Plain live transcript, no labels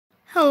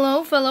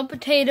Hello, fellow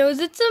potatoes.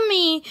 It's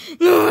me,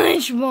 the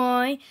Witch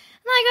Boy. And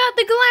I got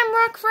the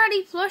Glamrock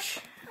Freddy Plush.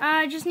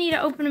 I just need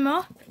to open him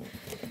up.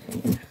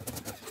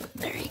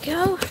 There you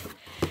go.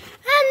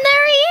 And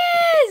there he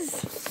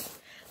is!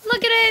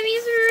 Look at him.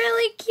 He's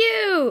really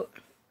cute.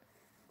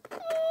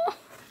 Oh,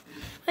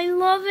 I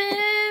love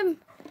him.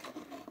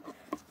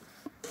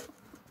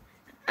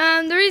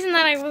 The reason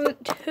that I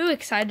wasn't too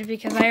excited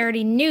because I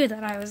already knew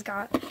that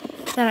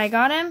I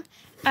got him.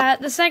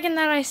 The second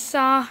that I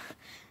saw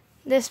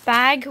this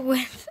bag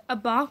with a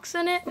box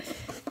in it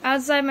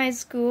outside my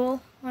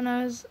school when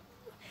I was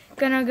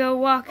gonna go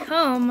walk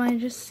home, I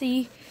just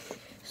see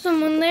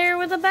someone there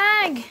with a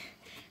bag.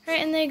 Right,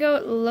 and they go,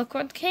 look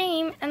what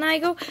came, and I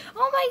go,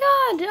 oh my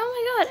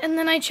god, and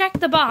then I check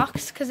the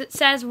box, because it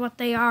says what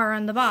they are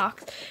on the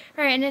box,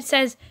 right, and it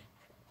says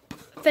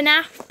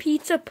FNAF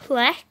Pizza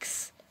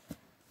Plex,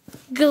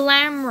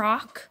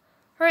 Glamrock,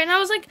 right, and I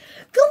was like,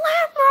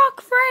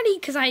 Glamrock Freddy,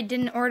 because I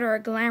didn't order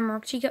a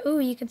Glamrock Chica. Ooh,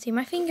 you can see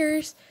my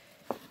fingers.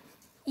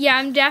 Yeah,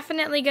 I'm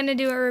definitely going to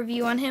do a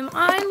review on him.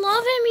 I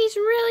love him, he's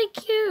really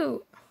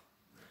cute.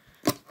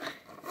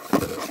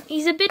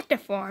 He's a bit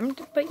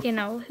deformed, but you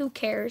know, who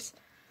cares?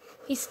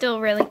 He's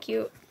still really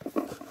cute.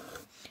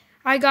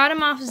 I got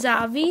him off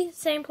Zavi,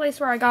 same place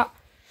where I got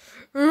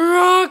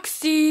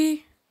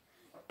Roxy.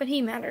 But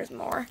he matters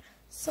more.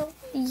 So,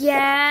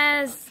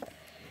 yes.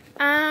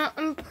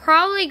 I'm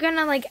probably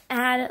gonna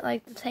add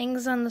the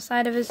things on the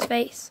side of his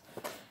face.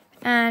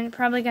 And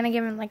probably gonna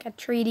give him a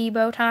 3D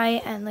bow tie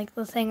and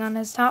the thing on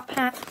his top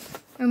hat.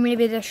 Or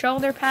maybe the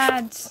shoulder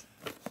pads.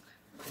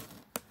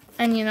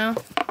 And you know.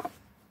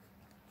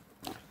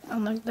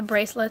 Oh, the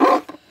bracelet.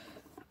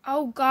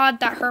 Oh god,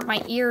 that hurt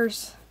my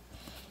ears.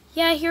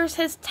 Yeah, here's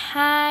his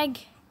tag.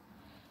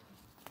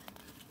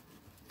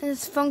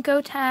 His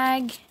Funko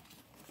tag.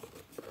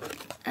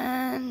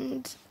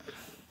 And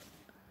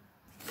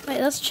wait,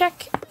 let's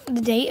check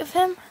the date of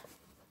him.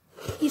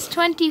 He's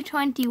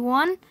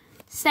 2021,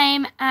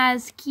 same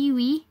as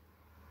Kiwi.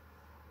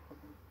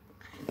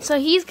 So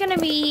he's gonna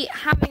be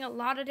having a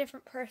lot of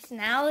different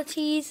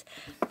personalities.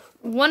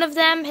 One of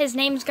them, his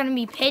name's gonna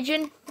be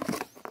Pigeon,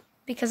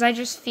 because I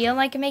just feel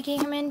like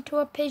making him into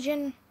a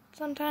pigeon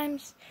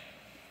sometimes.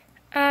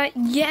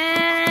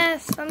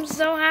 Yes, I'm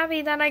so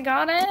happy that I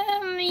got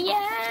him.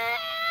 Yes.